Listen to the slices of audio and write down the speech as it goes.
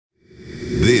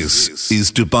This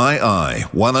is Dubai Eye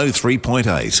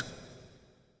 103.8.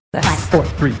 5, 4,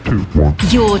 3, 2, 1.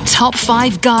 Your top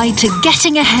 5 guide to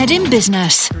getting ahead in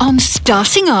business on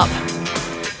Starting Up.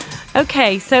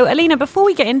 Okay, so Alina, before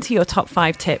we get into your top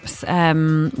 5 tips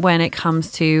when it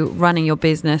comes to running your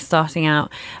business, starting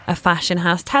out a fashion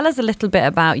house, tell us a little bit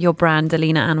about your brand,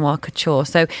 Alina Anwar Couture.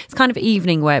 So it's kind of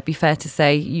evening wear, it'd be fair to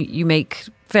say. You make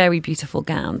very beautiful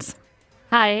gowns.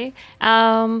 Hi.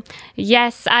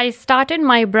 Yes, I started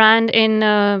my brand in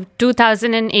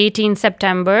 2018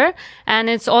 September, and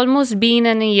it's almost been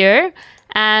a year,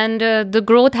 and the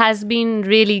growth has been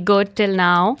really good till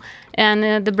now,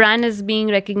 and the brand is being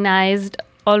recognized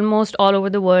almost all over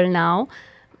the world now.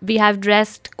 We have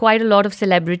dressed quite a lot of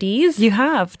celebrities. You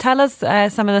have. Tell us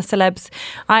some of the celebs.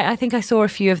 I think I saw a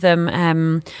few of them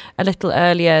a little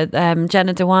earlier.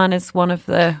 Jenna Dewan is one of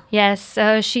the... Yes,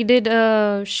 she did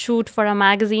a shoot for a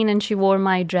magazine and she wore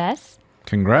my dress.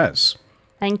 Congrats.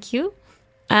 Thank you.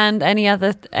 And any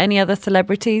other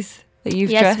celebrities that you've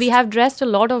dressed? Yes, we have dressed a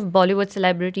lot of Bollywood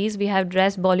celebrities. We have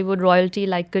dressed Bollywood royalty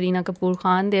like Kareena Kapoor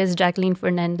Khan. There's Jacqueline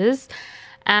Fernandez.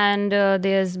 And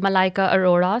there's Malaika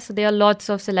Arora. So there are lots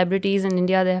of celebrities in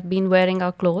India that have been wearing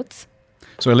our clothes.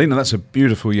 So, Alina, that's a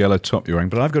beautiful yellow top you're wearing.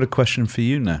 But I've got a question for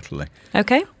you, Natalie.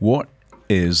 Okay. What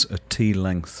is a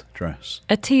T-length dress?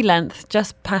 A T-length,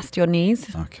 just past your knees.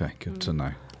 Okay, good to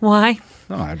know. Why?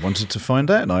 No, I wanted to find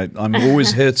out. I'm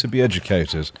always here to be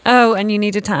educated. Oh, and you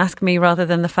needed to ask me rather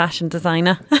than the fashion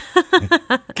designer.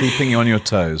 Keeping you on your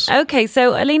toes. Okay,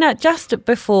 so Alina, just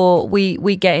before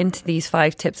we get into these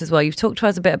 5 tips as well, you've talked to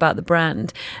us a bit about the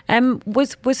brand.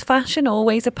 Was fashion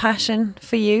always a passion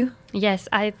for you? Yes,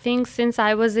 I think since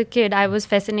I was a kid, I was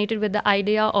fascinated with the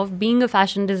idea of being a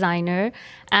fashion designer,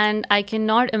 and I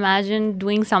cannot imagine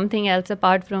doing something else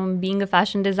apart from being a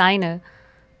fashion designer.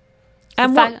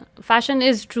 And fashion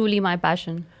is truly my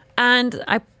passion. And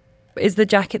is the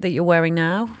jacket that you're wearing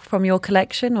now from your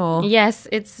collection, or? Yes,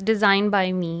 it's designed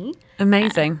by me.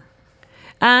 Amazing.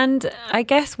 And I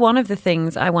guess one of the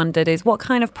things I wondered is what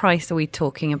kind of price are we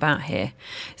talking about here?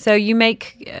 So you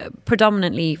make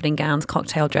predominantly evening gowns,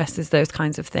 cocktail dresses, those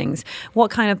kinds of things. What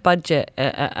kind of budget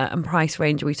and price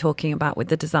range are we talking about with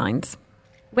the designs?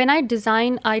 When I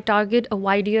design, I target a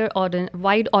wide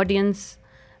audience.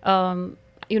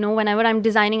 Whenever I'm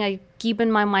designing, I keep in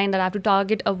my mind that I have to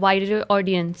target a wider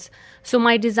audience. So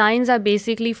my designs are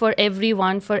basically for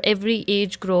everyone, for every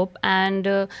age group.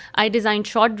 And I design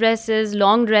short dresses,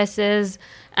 long dresses,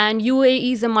 and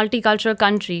UAE is a multicultural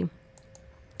country.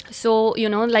 So,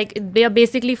 they are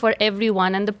basically for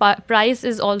everyone. And the price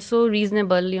is also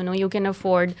reasonable, you can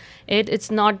afford it. It's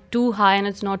not too high and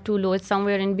it's not too low. It's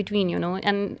somewhere in between,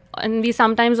 And we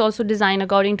sometimes also design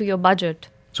according to your budget.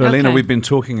 So, Alina, we've been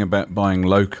talking about buying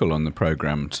local on the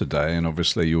programme today, and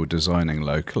obviously you're designing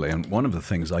locally. And one of the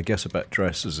things, I guess, about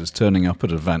dresses is turning up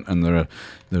at an event and there are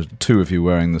 2 of you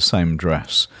wearing the same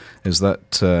dress. Is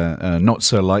that not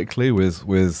so likely with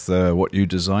what you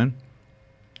design?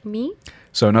 Me?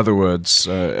 So, in other words,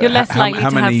 you're less likely how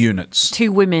to many have units?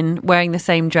 2 women wearing the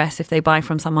same dress if they buy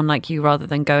from someone like you rather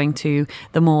than going to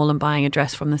the mall and buying a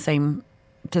dress from the same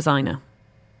designer.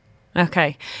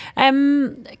 Okay.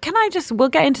 We'll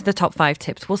get into the top 5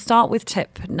 tips. We'll start with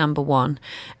tip number 1.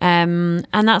 And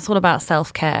that's all about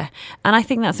self-care. And I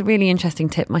think that's a really interesting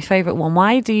tip, my favourite one.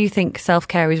 Why do you think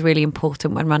self-care is really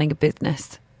important when running a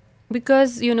business?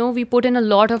 Because, we put in a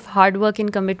lot of hard work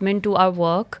and commitment to our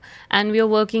work, and we are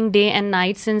working day and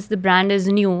night since the brand is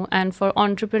new. And for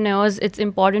entrepreneurs, it's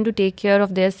important to take care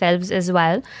of themselves as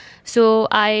well. So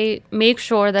I make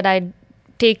sure that I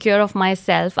take care of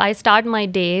myself. I start my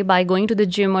day by going to the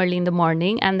gym early in the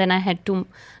morning, and then I head to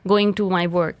going to my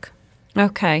work.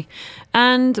 Okay.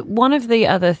 And one of the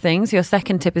other things, your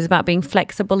second tip, is about being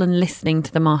flexible and listening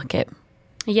to the market.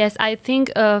 Yes, I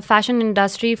think fashion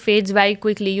industry fades very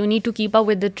quickly. You need to keep up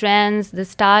with the trends, the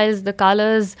styles, the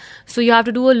colors. So you have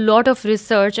to do a lot of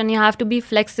research and you have to be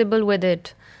flexible with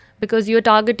it because you're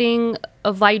targeting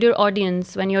a wider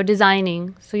audience when you're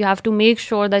designing. So you have to make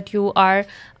sure that you are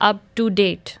up to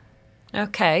date.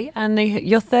 Okay. And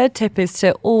your third tip is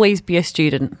to always be a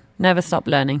student. Never stop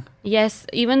learning. Yes,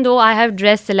 even though I have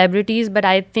dressed celebrities, but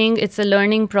I think it's a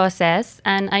learning process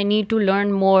and I need to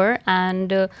learn more.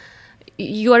 And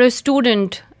you are a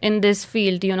student in this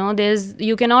field,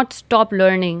 you cannot stop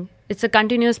learning. It's a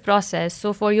continuous process.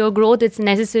 So for your growth, it's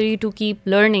necessary to keep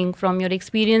learning from your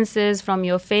experiences, from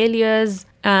your failures.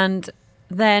 And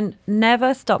then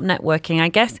never stop networking. I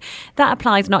guess that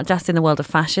applies not just in the world of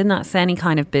fashion, that's any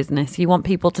kind of business. You want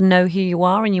people to know who you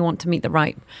are and you want to meet the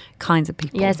right kinds of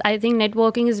people. Yes, I think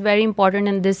networking is very important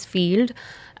in this field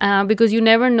because you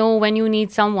never know when you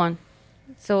need someone.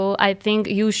 So I think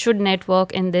you should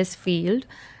network in this field.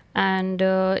 And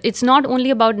it's not only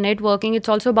about networking, it's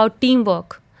also about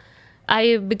teamwork.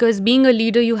 Because being a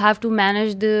leader, you have to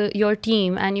manage your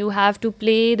team, and you have to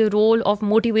play the role of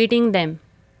motivating them.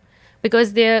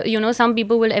 Because some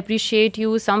people will appreciate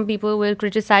you, some people will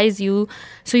criticize you.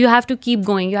 So you have to keep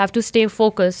going. You have to stay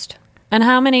focused. And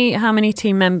how many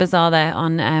team members are there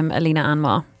on Alina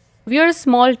Anwar? We are a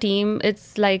small team.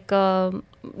 It's like, around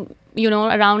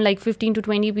like 15 to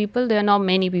 20 people. There are not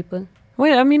many people.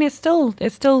 Well, I mean, it's still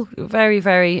very,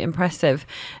 very impressive,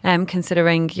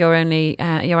 considering you're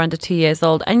under 2 years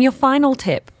old. And your final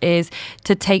tip is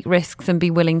to take risks and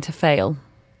be willing to fail.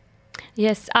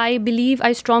 Yes, I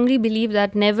strongly believe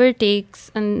that never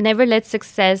let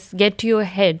success get to your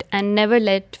head, and never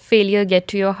let failure get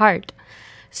to your heart.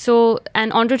 So,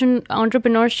 and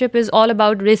entrepreneurship is all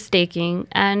about risk taking.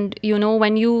 And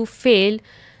when you fail,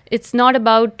 it's not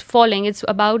about falling; it's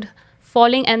about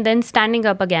falling and then standing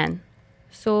up again.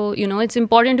 So, it's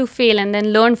important to fail and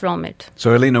then learn from it.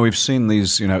 So, Alina, we've seen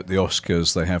these, at the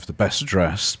Oscars, they have the best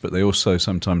dressed, but they also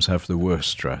sometimes have the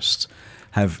worst dressed.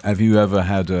 Have you ever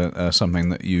had something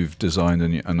that you've designed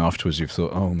and afterwards you've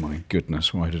thought, oh my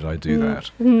goodness, why did I do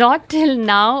that? Not till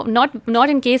now, not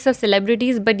in case of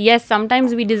celebrities, but yes,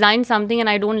 sometimes we design something and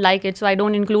I don't like it, so I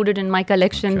don't include it in my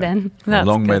collection then. Well,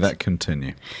 long may that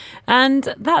continue.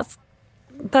 And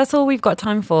that's all we've got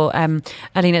time for,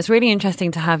 Alina. It's really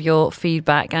interesting to have your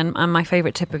feedback, and my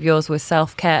favourite tip of yours was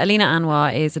self-care. Alina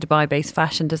Anwar is a Dubai-based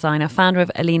fashion designer, founder of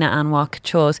Alina Anwar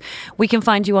Coutures. We can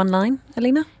find you online,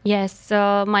 Alina? Yes,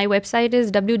 my website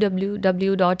is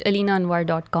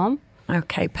www.alinaanwar.com.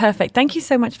 Okay, perfect. Thank you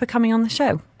so much for coming on the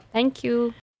show. Thank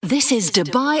you. This is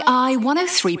Dubai Eye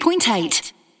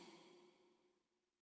 103.8.